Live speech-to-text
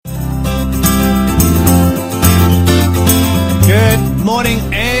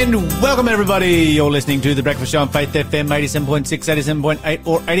Welcome, everybody. You're listening to The Breakfast Show on Faith FM 87.6, 87.8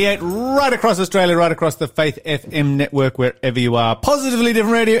 or 88 right across Australia, right across the Faith FM network, wherever you are. Positively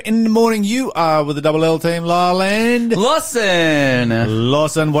Different Radio in the morning. You are with the Double L team, Lyle and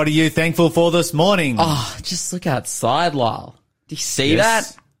Lawson, what are you thankful for this morning? Oh, just look outside, Lyle. Do you see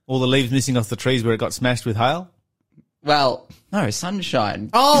that? All the leaves missing off the trees where it got smashed with hail? Well, no, sunshine.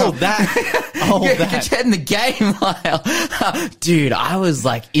 Oh, that. Get in the game, Lyle. Dude, I was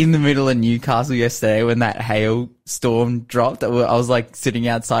like in the middle of Newcastle yesterday when that hailstorm dropped. I was like sitting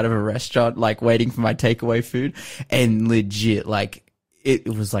outside of a restaurant, like waiting for my takeaway food, and legit, like it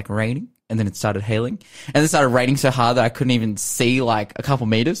was like raining, and then it started hailing, and then it started raining so hard that I couldn't even see like a couple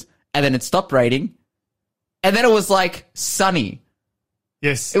meters, and then it stopped raining, and then it was like sunny.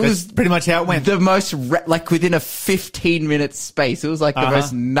 Yes, it was pretty much how it went. The most, like within a 15-minute space. It was like the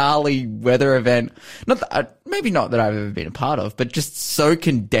most gnarly weather event. Maybe not that I've ever been a part of, but just so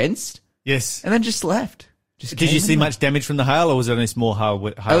condensed. Yes. And then just left. Did you see much damage from the hail, or was it only small hail?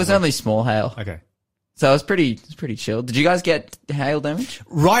 It was only small hail. Okay. So it was pretty chill. Did you guys get hail damage?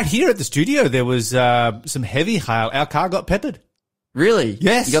 Right here at the studio, there was some heavy hail. Our car got peppered. Really?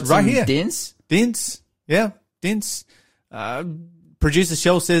 Yes, you got right some here. Dents? Yeah, dents. Producer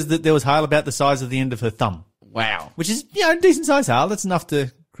Shell says that there was hail about the size of the end of her thumb. Wow. Which is, decent size hail. That's enough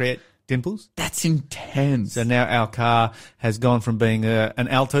to create dimples. That's intense. So now our car has gone from being an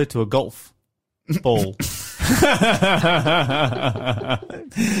Alto to a golf ball.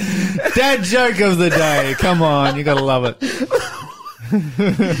 Dad joke of the day. Come on, you gotta love it.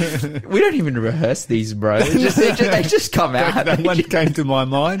 We don't even rehearse these, bro. They just come out. That one came to my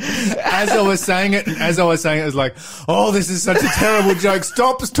mind as I was saying it. It was like, oh, this is such a terrible joke.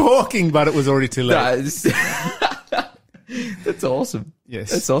 Stop talking, but it was already too late. That's awesome.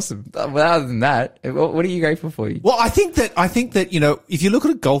 Yes, that's awesome. But other than that, what are you grateful for? Well, I think that if you look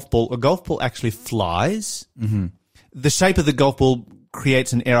at a golf ball actually flies. Mm-hmm. The shape of the golf ball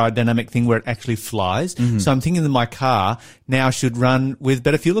creates an aerodynamic thing where it actually flies. Mm-hmm. So I'm thinking that my car now should run with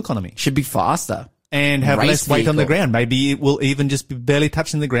better fuel economy. Should be faster. And have less weight on the ground. Maybe it will even just be barely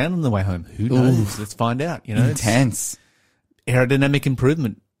touching the ground on the way home. Who knows? Let's find out. Intense. Aerodynamic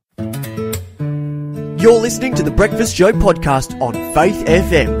improvement. You're listening to the Breakfast Show podcast on Faith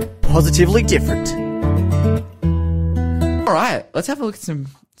FM. Positively different. All right. Let's have a look at some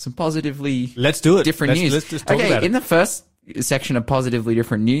positively different news. Let's just talk about it. In the first section of positively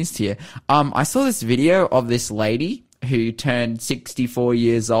different news here, I saw this video of this lady who turned 64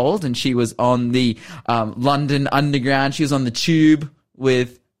 years old, and she was on the London Underground. She was on the tube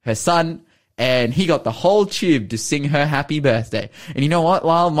with her son, and he got the whole tube to sing her happy birthday. And you know what,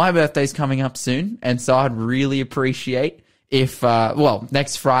 Lyle? My birthday's coming up soon, and so I'd really appreciate if,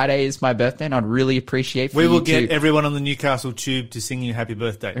 next Friday is my birthday, and I'd really appreciate we will get everyone on the Newcastle tube to sing you happy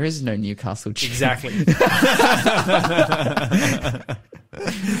birthday. There is no Newcastle tube. Exactly.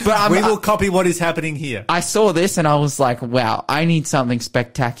 But we will copy what is happening here. I saw this and I was like, wow, I need something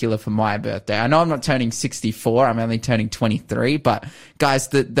spectacular for my birthday. I know I'm not turning 64. I'm only turning 23. But guys,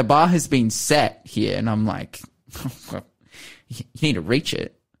 the bar has been set here, and I'm like, you need to reach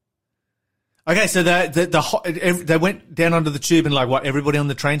it. Okay, so they went down onto the tube and everybody on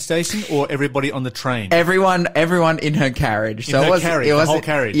the train station or everybody on the train? Everyone in her carriage. The whole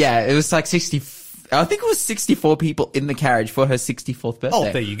carriage. Yeah, it was like 64 people in the carriage for her 64th birthday.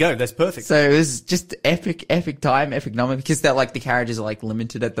 Oh, there you go. That's perfect. So it was just epic time, epic moment, because they're the carriages are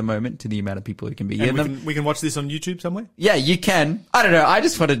limited at the moment to the amount of people who can be in them. We can watch this on YouTube somewhere? Yeah, you can. I don't know. I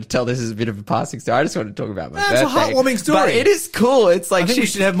just wanted to tell this as a bit of a passing story. I just wanted to talk about my birthday. It's a heartwarming story. But it is cool. It's like I think we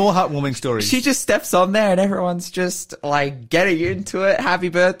should have more heartwarming stories. She just steps on there and everyone's just getting into it. Happy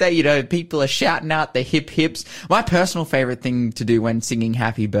birthday. People are shouting out the hip hips. My personal favorite thing to do when singing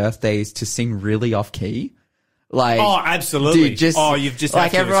happy birthday is to sing really off key. Absolutely. Dude, you've just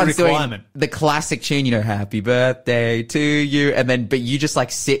everyone's doing the classic tune, happy birthday to you, but you just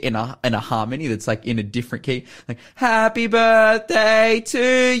sit in a harmony that's in a different key, happy birthday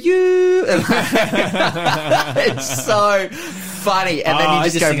to you. It's so funny, and then you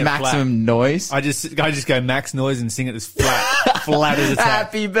just go maximum noise. I just go max noise and sing it as flat as it's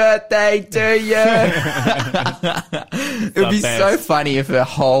happy birthday to you. It would be so funny if the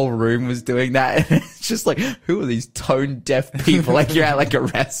whole room was doing that. It's just who are these tone deaf people? You're at a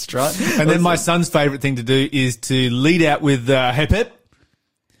restaurant. And then my son's favorite thing to do is to lead out with hip hip.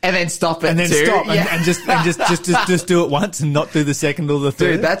 And then stop it, and then too. Stop, and just do it once and not do the second or the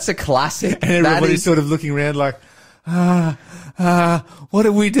third. Dude, that's a classic. And everybody's sort of looking around what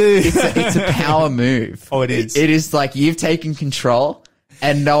do we do? It's a power move. Oh, it is. It is you've taken control,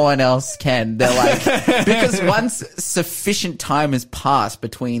 and no one else can. They're like, because once sufficient time has passed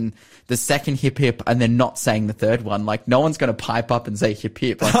between the second hip hip and then not saying the third one, like no one's going to pipe up and say hip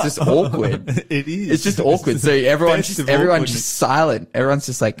hip. Like it's just awkward. It is. It's just awkward. So everyone's just silent. Everyone's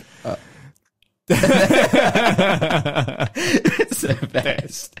just like, it's the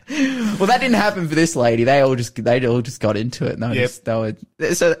best. Well, that didn't happen for this lady. They all just got into it. And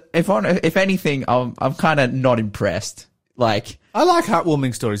so if anything, I'm kind of not impressed. Like, I like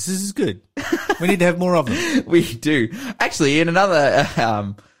heartwarming stories. This is good. We need to have more of them. We do. Actually, in another,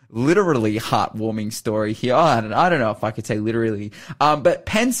 literally heartwarming story here. I don't know if I could say literally. But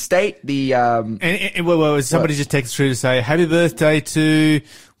Penn State, somebody just texted through to say, happy birthday to,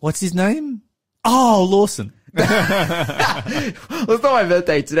 what's his name? Oh, Lawson. Well, it's not my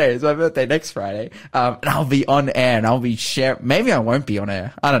birthday today. It's my birthday next Friday. And I'll be on air and I'll be maybe I won't be on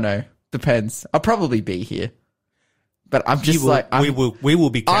air. I don't know. Depends. I'll probably be here. But I'm just we will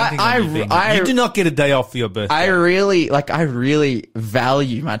be counting on you being here. You do not get a day off for your birthday. I really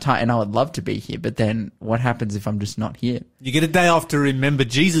value my time and I would love to be here. But then what happens if I'm just not here? You get a day off to remember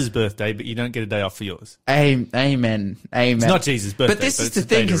Jesus' birthday, but you don't get a day off for yours. Amen. It's not Jesus' birthday. But this is the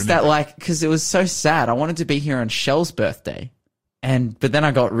thing, is that because it was so sad. I wanted to be here on Shell's birthday. But then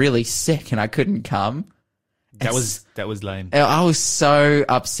I got really sick and I couldn't come. That was lame. I was so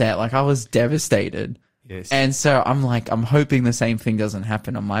upset. Like I was devastated. Yes. And so I'm hoping the same thing doesn't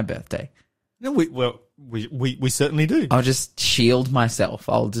happen on my birthday. No, we certainly do. I'll just shield myself.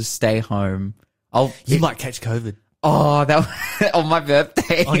 I'll just stay home. You might catch COVID. Oh, on my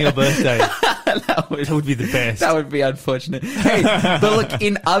birthday. On your birthday. that would be the best. That would be unfortunate. Hey, but look,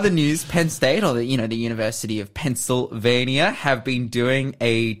 in other news, Penn State, or the University of Pennsylvania, have been doing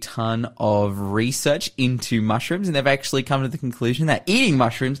a ton of research into mushrooms, and they've actually come to the conclusion that eating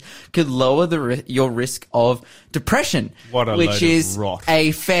mushrooms could lower your risk of depression. Which is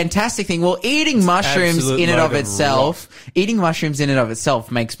a fantastic thing. Well, eating mushrooms in and of itself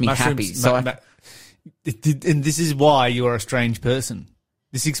makes me happy. And this is why you are a strange person.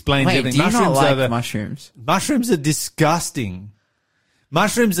 This explains everything. Do you not like mushrooms? Mushrooms are disgusting.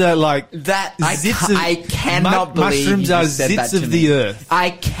 Mushrooms are like that. I cannot believe mushrooms are zits of the earth. I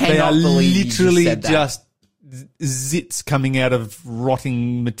cannot believe you literally said that. just zits coming out of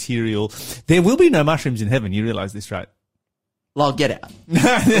rotting material. There will be no mushrooms in heaven. You realise this, right? Lol, get out.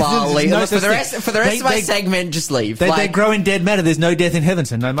 Lol, leave. For the rest of my segment, just leave. They grow in dead matter. There's no death in heaven,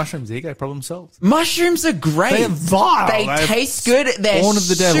 so no mushrooms. There you go. Problem solved. Mushrooms are great. They're vile. They taste good. They're born of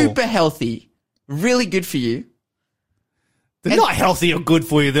the devil. Super healthy. Really good for you. They're not healthy or good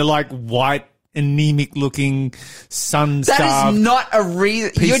for you. They're like white, anemic-looking, sun-starved. That is not a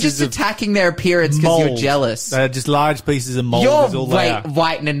reason. You're just attacking their appearance because you're jealous. They're just large pieces of mold. You're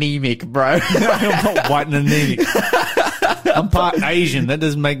white and anemic, bro. I'm not white and anemic. I'm part Asian. That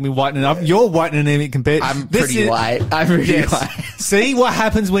doesn't make me white enough. You're white and anemic compared. I'm pretty white. White. See what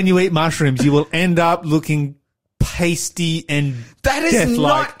happens when you eat mushrooms? You will end up looking pasty and that is death-like.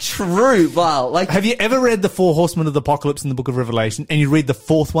 not true, Val. Have you ever read the 4 Horsemen of the Apocalypse in the Book of Revelation? And you read the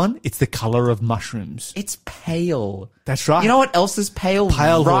 4th one? It's the color of mushrooms. It's pale. That's right. You know what else is pale?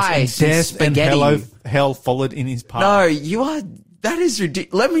 Pale rice and death and hell followed in his path. No, you are. That is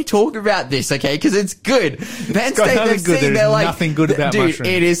ridiculous. Let me talk about this, okay? Because it's good. Penn State, nothing good about mushrooms.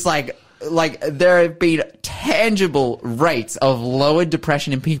 It is like there have been tangible rates of lower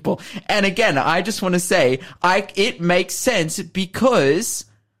depression in people. And again, I just want to say, it makes sense because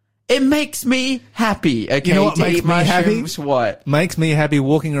it makes me happy. Okay, you know what makes me happy? What makes me happy?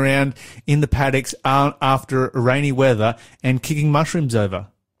 Walking around in the paddocks after rainy weather and kicking mushrooms over.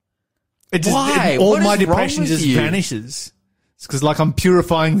 Why? All my depression just vanishes. It's because I'm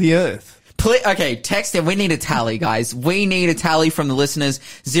purifying the earth. Okay, text in. We need a tally, guys. We need a tally from the listeners.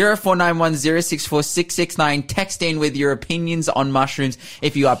 0491 064 669. Text in with your opinions on mushrooms.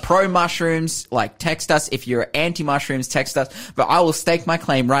 If you are pro mushrooms, text us. If you're anti mushrooms, text us. But I will stake my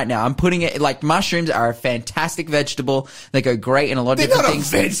claim right now. I'm putting it mushrooms are a fantastic vegetable. They go great in a lot of different things.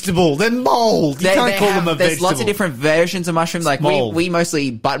 They're not a vegetable. They're mold. You can't call them a vegetable. There's lots of different versions of mushrooms. We mostly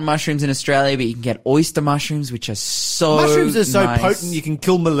eat button mushrooms in Australia, but you can get oyster mushrooms, which are so mushrooms are so nice. potent you can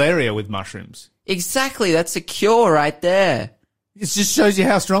kill malaria with mushrooms. Exactly. That's a cure right there. It just shows you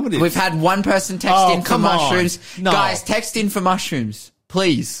how strong it is. We've had one person text in for mushrooms. No. Guys, text in for mushrooms.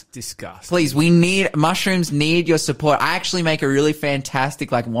 Please. Disgusting. Please. Mushrooms need your support. I actually make a really fantastic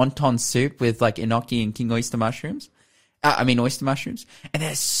wonton soup with enoki and king oyster mushrooms. Oyster mushrooms. And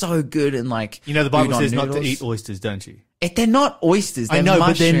they're so good and the Bible says not to eat oysters, don't you? They're not oysters. They're I know,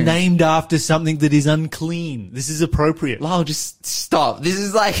 mushrooms. but they're named after something that is unclean. This is appropriate. Lol, just stop. This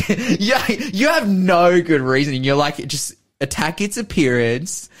is you have no good reason. You're attack its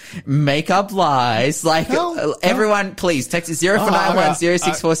appearance, make up lies. Like, everyone, please text 0491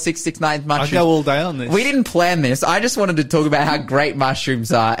 064 669 I mushrooms. go all day on this. We didn't plan this. I just wanted to talk about how great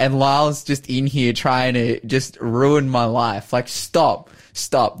mushrooms are, and Lyle's just in here trying to just ruin my life. Like, stop.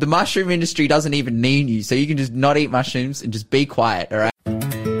 The mushroom industry doesn't even need you, so you can just not eat mushrooms and just be quiet, all right?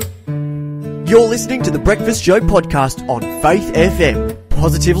 You're listening to the Breakfast Show podcast on Faith FM.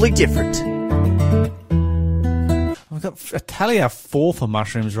 Positively different. I've got a tally of 4 for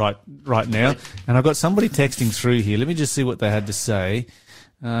mushrooms right now, and I've got somebody texting through here. Let me just see what they had to say.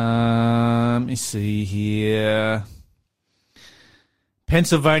 Let me see here.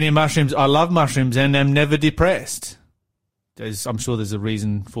 Pennsylvania mushrooms. I love mushrooms and am never depressed. I'm sure there's a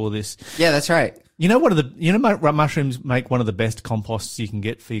reason for this. Yeah, that's right. Mushrooms make one of the best composts you can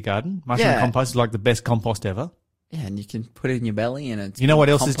get for your garden. Mushroom compost is like the best compost ever. Yeah, and you can put it in your belly, and it's what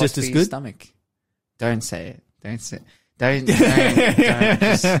else is just as good? Stomach. Don't say it. Don't.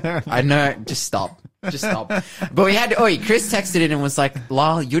 Just, I know. Just stop. But we had. Chris texted in and was like,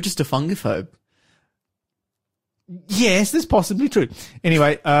 "Lyle, you're just a fungophobe." Yes, that's possibly true.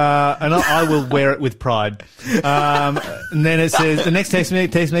 Anyway, and I will wear it with pride. And then it says, the next text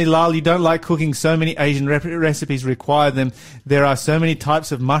me, Lyle, you don't like cooking. So many Asian recipes require them. There are so many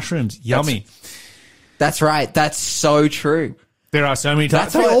types of mushrooms. Yummy. That's right. That's so true. There are so many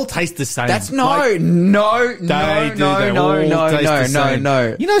types. They all taste the same. That's no. You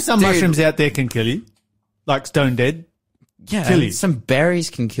know some mushrooms out there can kill you. Like Stone Dead. Yeah. Kill you. Some berries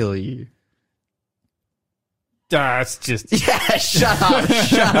can kill you. That's just... Yeah, shut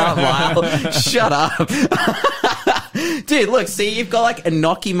up, Lyle. Shut up. Dude, look, see, you've got like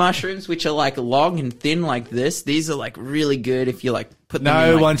enoki mushrooms, which are like long and thin like this. These are like really good if you like put them in,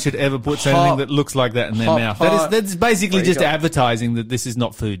 No like, one should ever put something that looks like that in their mouth. That's basically just advertising that this is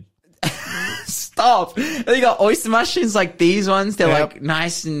not food. Stop. And you got oyster mushrooms like these ones. They're like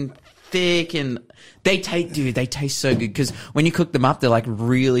nice and thick, and they taste so good because when you cook them up, they're like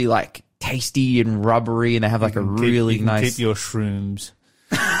really like tasty and rubbery, and they have like a really nice... Keep your shrooms.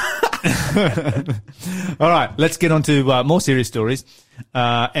 All right, let's get on to more serious stories.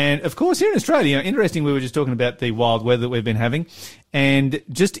 And, of course, here in Australia, interesting, we were just talking about the wild weather that we've been having. And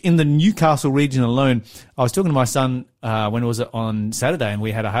just in the Newcastle region alone, I was talking to my son when it was on Saturday, and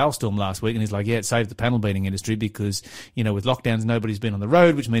we had a hailstorm last week, and he's like, yeah, it saved the panel beating industry because, with lockdowns, nobody's been on the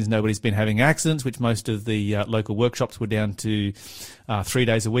road, which means nobody's been having accidents, which most of the local workshops were down to 3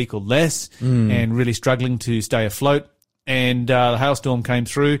 days a week or less and really struggling to stay afloat. And the hailstorm came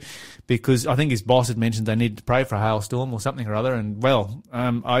through because I think his boss had mentioned they needed to pray for a hailstorm or something or other. And,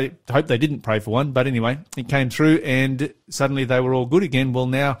 I hope they didn't pray for one. But anyway, it came through and suddenly they were all good again. Well,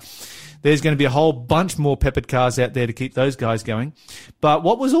 now there's going to be a whole bunch more peppered cars out there to keep those guys going. But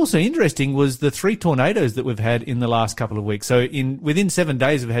what was also interesting was the 3 tornadoes that we've had in the last couple of weeks. So within 7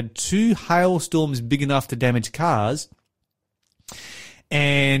 days, we've had 2 hailstorms big enough to damage cars.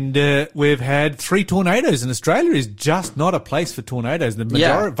 And we've had 3 tornadoes, and Australia is just not a place for tornadoes. The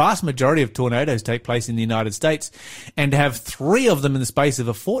vast majority of tornadoes take place in the United States, and to have 3 of them in the space of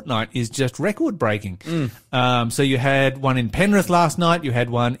a fortnight is just record-breaking. So you had one in Penrith last night, you had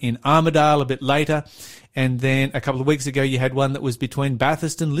one in Armidale a bit later, and then a couple of weeks ago you had one that was between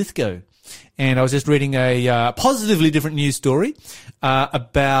Bathurst and Lithgow. And I was just reading a positively different news story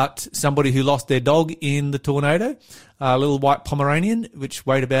about somebody who lost their dog in the tornado, a little white Pomeranian, which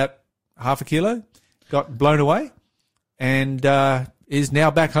weighed about half a kilo, got blown away, and is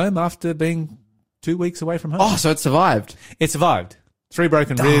now back home after being 2 weeks away from home. Oh, so it survived. It survived. 3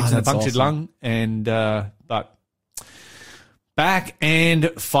 broken ribs and a punctured lung, and but back and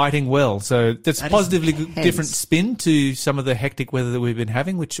fighting well. So that's a positively different spin to some of the hectic weather that we've been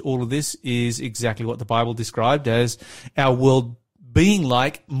having, which all of this is exactly what the Bible described as our world being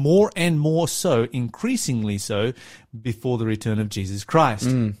like, more and more so, increasingly so, before the return of Jesus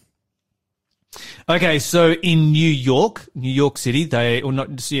Christ. Okay, so in New York City, they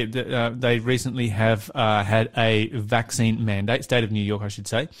recently have had a vaccine mandate, state of New York, I should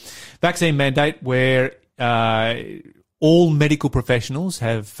say, vaccine mandate where all medical professionals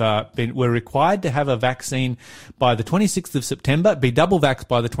were required to have a vaccine by the 26th of September, be double vaxxed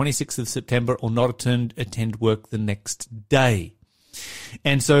by the 26th of September, or not attend work the next day.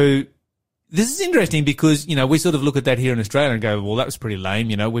 And so this is interesting because, we sort of look at that here in Australia and go, well, that was pretty lame.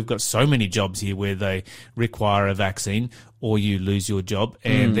 We've got so many jobs here where they require a vaccine or you lose your job,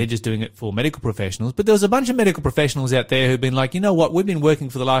 and they're just doing it for medical professionals. But there was a bunch of medical professionals out there who've been like, you know what, we've been working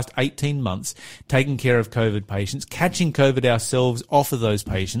for the last 18 months, taking care of COVID patients, catching COVID ourselves off of those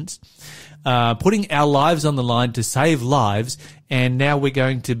patients, putting our lives on the line to save lives, and now we're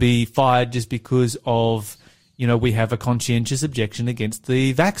going to be fired just because of we have a conscientious objection against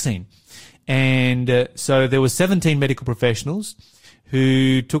the vaccine. And so there were 17 medical professionals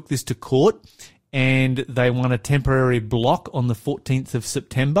who took this to court, and they won a temporary block on the 14th of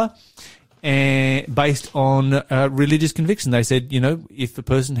September. And based on religious conviction, they said, if a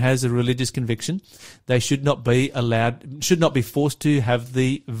person has a religious conviction, they should not be forced to have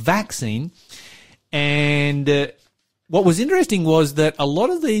the vaccine. And what was interesting was that a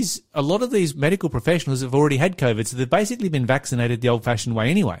lot of these medical professionals have already had COVID, so they've basically been vaccinated the old-fashioned way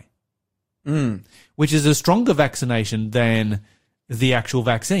anyway, which is a stronger vaccination than the actual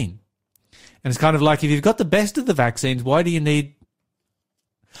vaccine. And it's kind of like, if you've got the best of the vaccines, why do you need...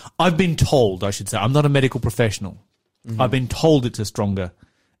 I've been told, I should say, I'm not a medical professional. I've been told it's a stronger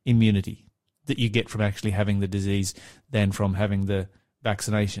immunity that you get from actually having the disease than from having the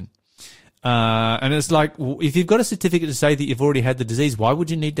vaccination. And it's like, if you've got a certificate to say that you've already had the disease, why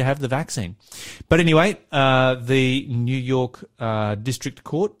would you need to have the vaccine? But anyway, the New York District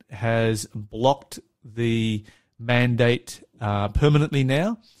Court has blocked the mandate permanently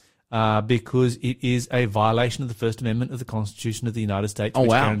now. Because it is a violation of the First Amendment of the Constitution of the United States, which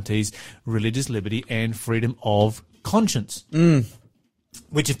guarantees religious liberty and freedom of conscience.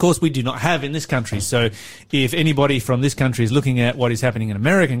 Which, of course, we do not have in this country. So if anybody from this country is looking at what is happening in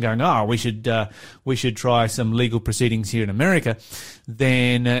America and going, we should try some legal proceedings here in America,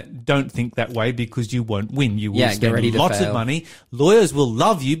 then don't think that way, because you won't win. You will spend lots of money. Lawyers will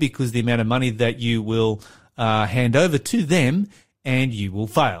love you because the amount of money that you will hand over to them, and you will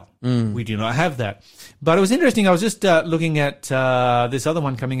fail. We do not have that. But it was interesting. I was just looking at this other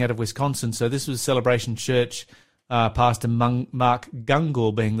one coming out of Wisconsin. So this was Celebration Church, Pastor Mark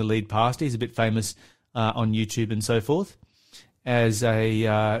Gungor being the lead pastor. He's a bit famous on YouTube and so forth as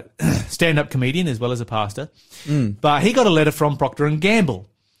a stand-up comedian as well as a pastor. But he got a letter from Procter & Gamble.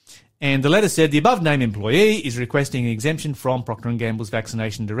 And the letter said, the above-named employee is requesting an exemption from Procter & Gamble's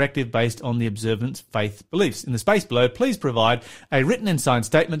vaccination directive based on the observance faith beliefs. In the space below, please provide a written and signed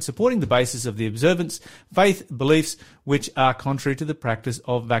statement supporting the basis of the observance faith beliefs which are contrary to the practice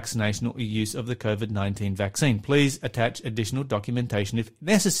of vaccination or use of the COVID-19 vaccine. Please attach additional documentation if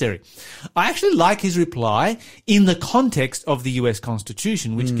necessary. I actually like his reply in the context of the US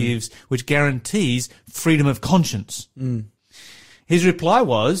Constitution, which guarantees freedom of conscience. His reply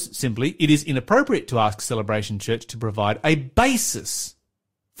was simply, it is inappropriate to ask Celebration Church to provide a basis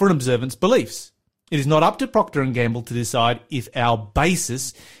for an observance beliefs. It is not up to Procter & Gamble to decide if our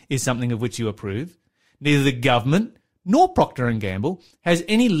basis is something of which you approve. Neither the government nor Procter & Gamble has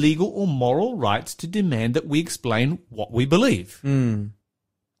any legal or moral rights to demand that we explain what we believe.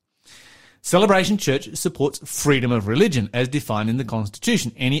 Celebration Church supports freedom of religion as defined in the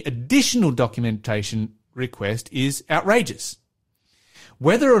Constitution. Any additional documentation request is outrageous.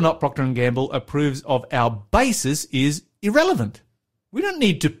 Whether or not Procter & Gamble approves of our basis is irrelevant. We don't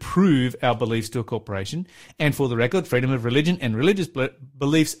need to prove our beliefs to a corporation. And for the record, freedom of religion and religious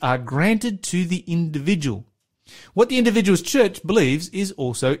beliefs are granted to the individual. What the individual's church believes is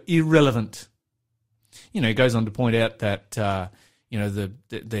also irrelevant. It goes on to point out that,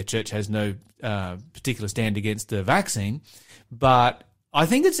 their church has no particular stand against the vaccine. But I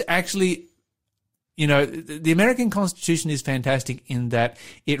think it's actually... the American Constitution is fantastic in that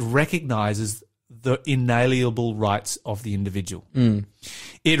it recognizes the inalienable rights of the individual.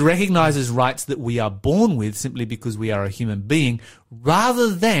 It recognizes rights that we are born with simply because we are a human being,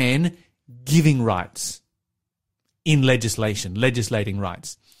 rather than giving rights in legislating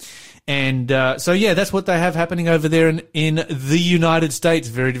rights. And that's what they have happening over there in the United States.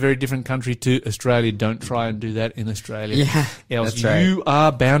 Very, very different country to Australia. Don't try and do that in Australia. Else you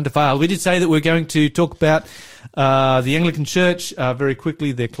are bound to fail. We did say that we're going to talk about the Anglican Church very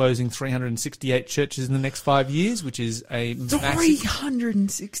quickly. They're closing 368 churches in the next 5 years, which is a massive...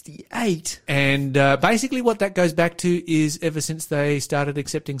 368? And basically what that goes back to is ever since they started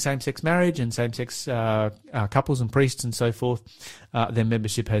accepting same-sex marriage and same-sex couples and priests and so forth, their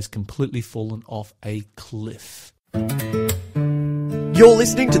membership has completely fallen off a cliff. You're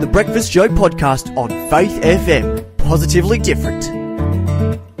listening to the Breakfast Show podcast on Faith FM. Positively different.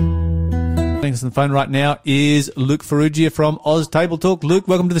 On the phone right now is Luke Ferrugia from Oz Table Talk. Luke,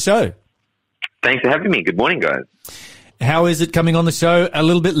 welcome to the show. Thanks for having me. Good morning, guys. How is it coming on the show a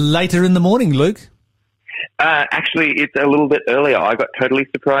little bit later in the morning, Luke? Actually, it's a little bit earlier. I got totally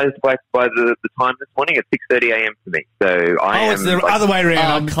surprised by the time this morning at 6:30 a.m. for me. So it's the other way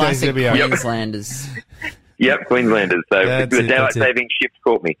around. Classic Queenslanders. Yep, Queenslanders. So the daylight saving shift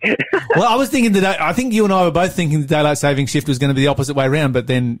caught me. Well, I was thinking I think you and I were both thinking the daylight saving shift was going to be the opposite way around, but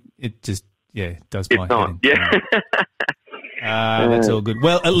then it just, does my head in. Yeah. That's all good.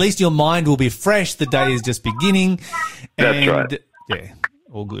 Well, at least your mind will be fresh. The day is just beginning. That's right. Yeah,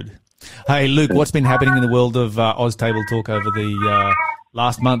 all good. Hey, Luke, what's been happening in the world of Oz Table Talk over the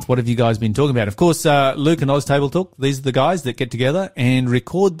last month? What have you guys been talking about? Of course, Luke and Oz Table Talk, these are the guys that get together and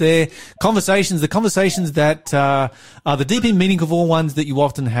record their conversations, the conversations that are the deep and meaningful ones that you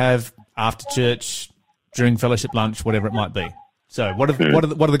often have after church, during fellowship lunch, whatever it might be. So what have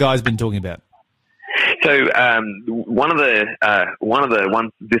the guys been talking about? So one of the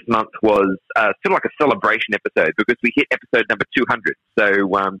ones this month was sort of like a celebration episode because we hit episode number 200. So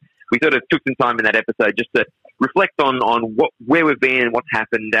we sort of took some time in that episode just to reflect on where we've been and what's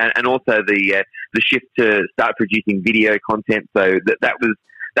happened, and also the shift to start producing video content. So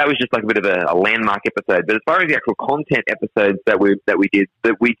that was just like a bit of a landmark episode. But as far as the actual content episodes that we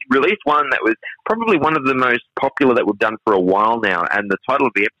released one that was probably one of the most popular that we've done for a while now, and the title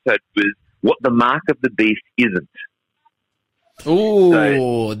of the episode was "What the Mark of the Beast Isn't." Ooh,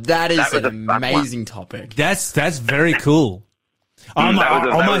 so that is an amazing topic. That's very cool. I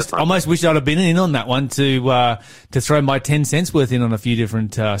almost wish I'd have been in on that one to throw my 10 cents worth in on a few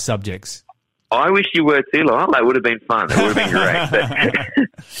different subjects. I wish you were too, Lyle. That would have been fun. It would have been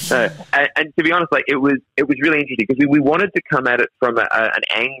great. And to be honest, like it was really interesting because we wanted to come at it from an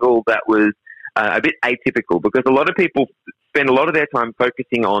angle that was a bit atypical, because a lot of people spend a lot of their time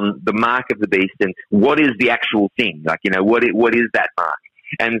focusing on the mark of the beast and what is the actual thing, like, what is that mark.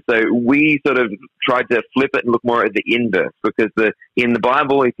 And so we sort of tried to flip it and look more at the inverse, because in the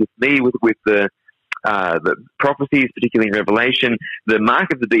Bible, if you're familiar with the prophecies, particularly in Revelation, the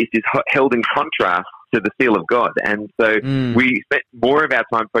mark of the beast is held in contrast to the seal of God. And so we spent more of our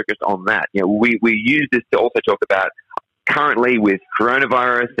time focused on that. We use this to also talk about currently with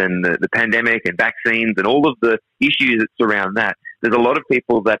coronavirus and the pandemic and vaccines and all of the issues that surround that. There's a lot of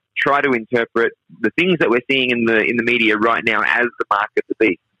people that try to interpret the things that we're seeing in the media right now as the mark of the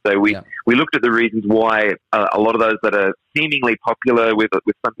beast. So we looked at the reasons why a lot of those that are seemingly popular with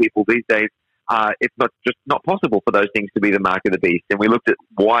some people these days, it's not possible for those things to be the mark of the beast. And we looked at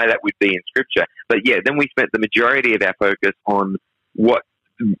why that would be in Scripture. But then we spent the majority of our focus on what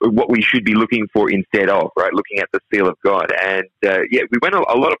we should be looking for instead of, right? Looking at the seal of God. And we went a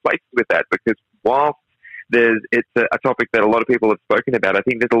lot of places with that, because while it's a topic that a lot of people have spoken about, I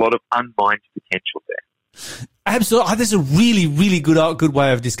think there's a lot of unmined potential there. Absolutely. That's a really, really good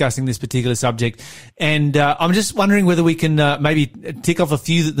way of discussing this particular subject. And I'm just wondering whether we can maybe tick off a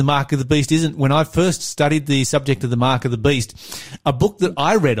few that the mark of the beast isn't. When I first studied the subject of the mark of the beast, a book that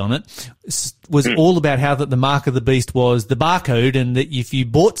I read on it was all about how that the mark of the beast was the barcode, and that if you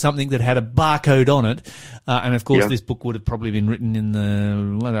bought something that had a barcode on it, and of course this book would have probably been written in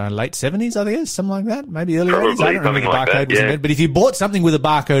the late 70s, I guess, something like that, maybe early 80s. I don't remember the barcode was invented, but if you bought something with a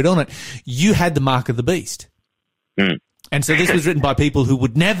barcode on it, you had the mark of the beast. And so this was written by people who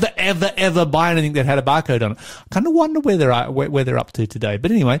would never, ever, ever buy anything that had a barcode on it. I kind of wonder where they're up to today. But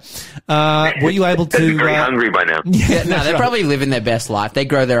anyway, were you able to? They're very hungry by now. They're probably living their best life. They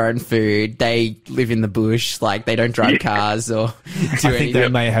grow their own food. They live in the bush. Like, they don't drive cars or do anything. I think they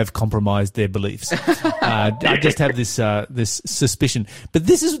may have compromised their beliefs. I just have this suspicion. But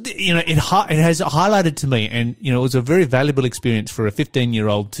this is, it has highlighted to me, and it was a very valuable experience for a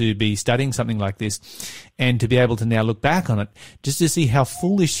 15-year-old to be studying something like this, and to be able to now look back on it, just to see how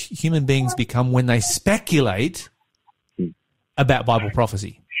foolish human beings become when they speculate about Bible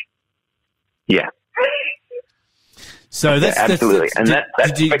prophecy. Yeah. So that's absolutely, and that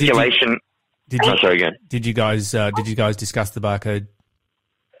speculation. Sorry, again. Did you guys discuss the barcode?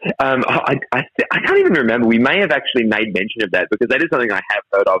 I can't even remember. We may have actually made mention of that, because that is something I have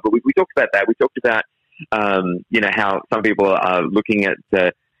heard of. But we talked about that. We talked about how some people are looking at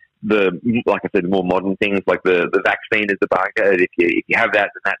like I said, more modern things like the vaccine is the barcode. If you have that,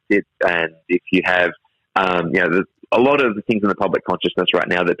 then that's it. And if you have, there's a lot of the things in the public consciousness right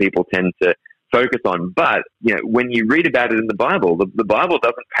now that people tend to focus on. But, when you read about it in the Bible, the Bible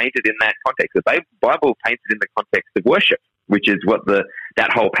doesn't paint it in that context. The Bible paints it in the context of worship, which is what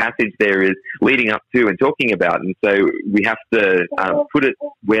that whole passage there is leading up to and talking about. And so we have to put it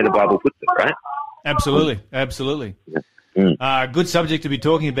where the Bible puts it, right? Absolutely. Yeah. Good subject to be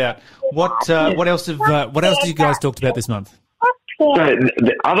talking about. What else did you guys talk about this month? So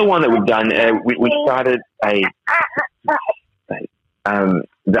the other one that we've done, we started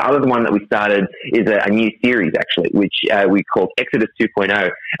the other one that we started is a new series, actually, which we called Exodus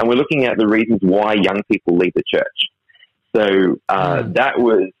 2.0, and we're looking at the reasons why young people leave the church. So that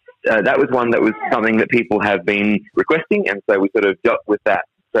was one that was something that people have been requesting, and so we sort of dealt with that.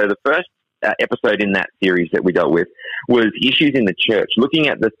 So the first episode in that series that we dealt with was issues in the church, looking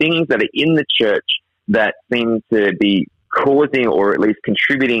at the things that are in the church that seem to be causing or at least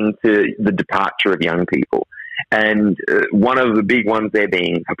contributing to the departure of young people. And one of the big ones there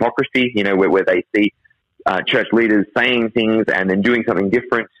being hypocrisy, where they see church leaders saying things and then doing something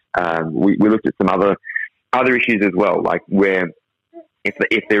different. We looked at some other issues as well, like where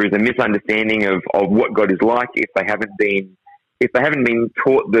if there is a misunderstanding of what God is like, if they haven't been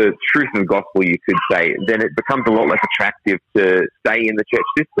taught the truth of the gospel, you could say, then it becomes a lot less attractive to stay in the church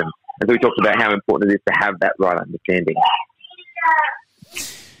system. And so we talked about how important it is to have that right understanding.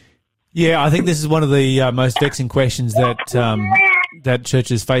 Yeah, I think this is one of the most vexing questions that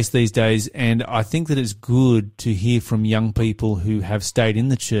churches face these days, and I think that it's good to hear from young people who have stayed in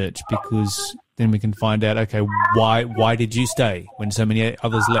the church, because then we can find out, okay, why did you stay when so many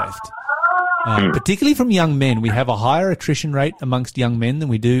others left? Particularly from young men. We have a higher attrition rate amongst young men than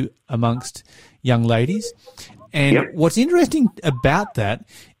we do amongst young ladies. And what's interesting about that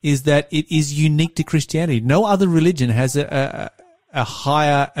is that it is unique to Christianity. No other religion has a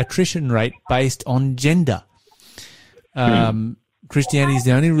higher attrition rate based on gender. Christianity is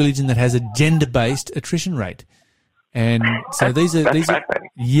the only religion that has a gender-based attrition rate. And so these are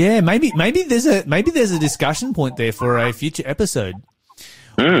maybe there's a discussion point there for a future episode.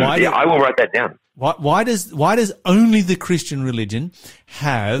 I will write that down. Why does only the Christian religion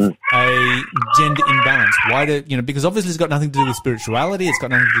have a gender imbalance? Because obviously it's got nothing to do with spirituality, it's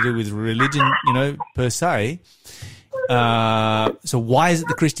got nothing to do with religion, per se. So why is it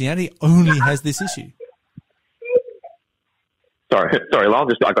that Christianity only has this issue? Sorry, Lyle.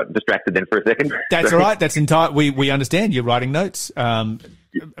 I got distracted then for a second. That's all right. That's entire. We understand. You're writing notes.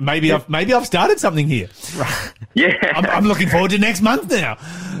 Maybe I've started something here. Yeah, I'm looking forward to next month now.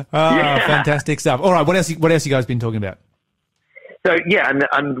 Fantastic stuff. All right, what else you guys been talking about? So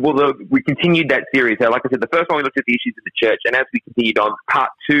we continued that series. So, like I said, the first one we looked at the issues of the church, and as we continued on, part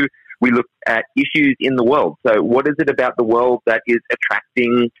 2, we looked at issues in the world. So, what is it about the world that is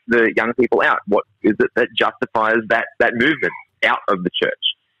attracting the young people out? What is it that justifies that movement out of the church?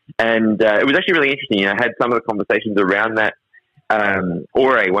 And it was actually really interesting. I had some of the conversations around that.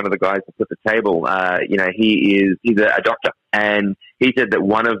 Ore, one of the guys at the table, he's a doctor, and he said that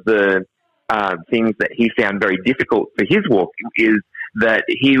one of the things that he found very difficult for his walk is that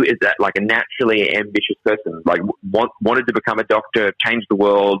he is like a naturally ambitious person, like wanted to become a doctor, change the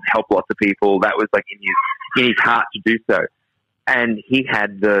world, help lots of people. That was like in his heart to do so, and he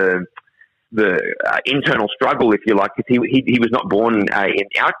had the internal struggle, if you like, because he was not born in our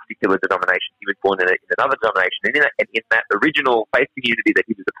particular denomination. He was born in another denomination, and in that original faith community that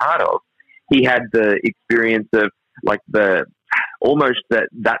he was a part of, he had the experience of like almost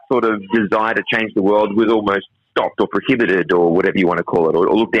that sort of desire to change the world was almost stopped or prohibited or whatever you want to call it,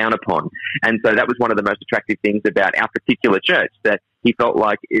 or looked down upon. And so that was one of the most attractive things about our particular church, that he felt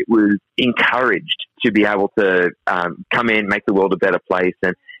like it was encouraged to be able to come in, make the world a better place,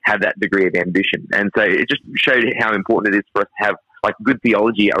 and have that degree of ambition. And so it just showed how important it is for us to have like good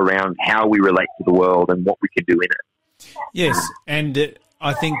theology around how we relate to the world and what we can do in it. Yes, and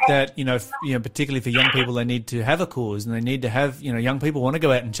I think that particularly for young people, they need to have a cause, and they need to have young people want to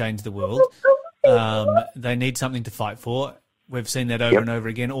go out and change the world. They need something to fight for. We've seen that over and over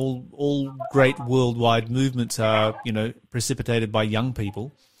again. All great worldwide movements are precipitated by young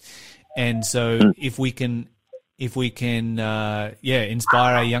people, and so if we can inspire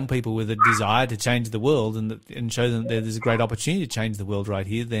our young people with a desire to change the world and show them that there's a great opportunity to change the world right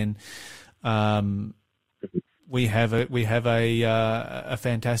here, then we have a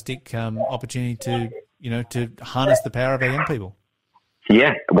fantastic opportunity to harness the power of our young people.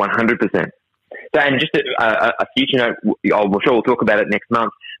 Yeah, 100%. So, and just a future note, I'm sure we'll talk about it next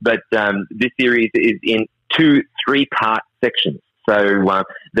month, but this series is in 2 3-part sections. So,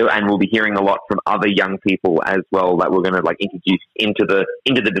 and we'll be hearing a lot from other young people as well that we're going to introduce into the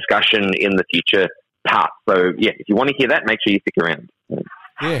discussion in the future parts. So, yeah, if you want to hear that, make sure you stick around.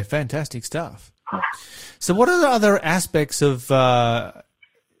 Yeah, fantastic stuff. So, what are the other aspects of?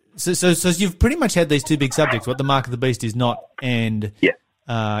 So you've pretty much had these 2 big subjects: what the mark of the beast is not, and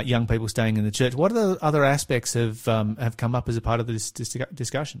young people staying in the church. What are the other aspects have come up as a part of this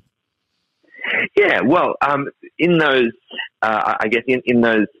discussion? Yeah, well, in those, I guess in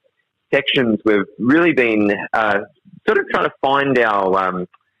those sections, we've really been sort of trying to find our.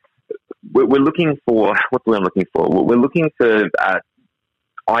 We're looking for what am I looking for? We're looking for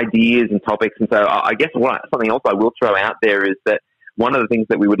ideas and topics, and so I guess something else I will throw out there is that one of the things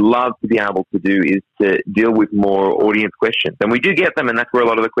that we would love to be able to do is to deal with more audience questions, and we do get them, and that's where a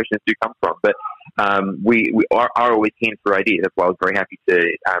lot of the questions do come from. But we are always keen for ideas. That's why I was very happy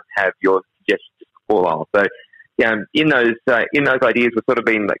to have your suggestions. So, in those ideas, we've sort of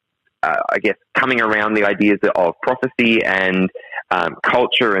been I guess, coming around the ideas of prophecy and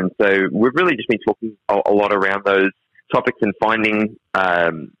culture. And so we've really just been talking a lot around those topics and finding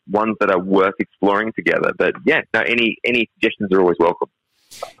ones that are worth exploring together. But yeah, no, any suggestions are always welcome.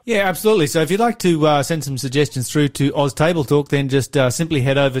 Yeah, absolutely. So if you'd like to send some suggestions through to Oz Table Talk, then just simply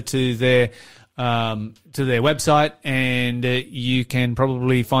head over to their website, and you can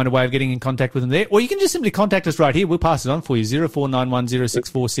probably find a way of getting in contact with them there. Or you can just simply contact us right here. We'll pass it on for you,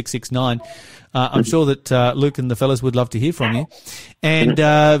 0491064669. I'm sure that Luke and the fellas would love to hear from you. And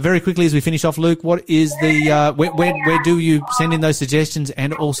very quickly as we finish off, Luke, what is the where do you send in those suggestions,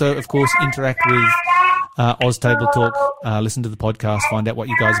 and also, of course, interact with Oz Table Talk, listen to the podcast, find out what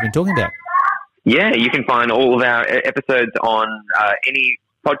you guys have been talking about? Yeah, you can find all of our episodes on any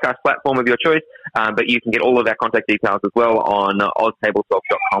podcast platform of your choice, but you can get all of our contact details as well on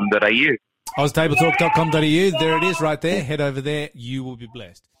oztabletalk.com.au. oztabletalk.com.au, there it is right there. Head over there. You will be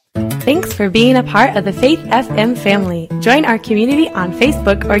blessed. Thanks for being a part of the Faith FM family. Join our community on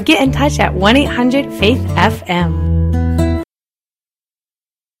Facebook or get in touch at 1-800-FAITH-FM.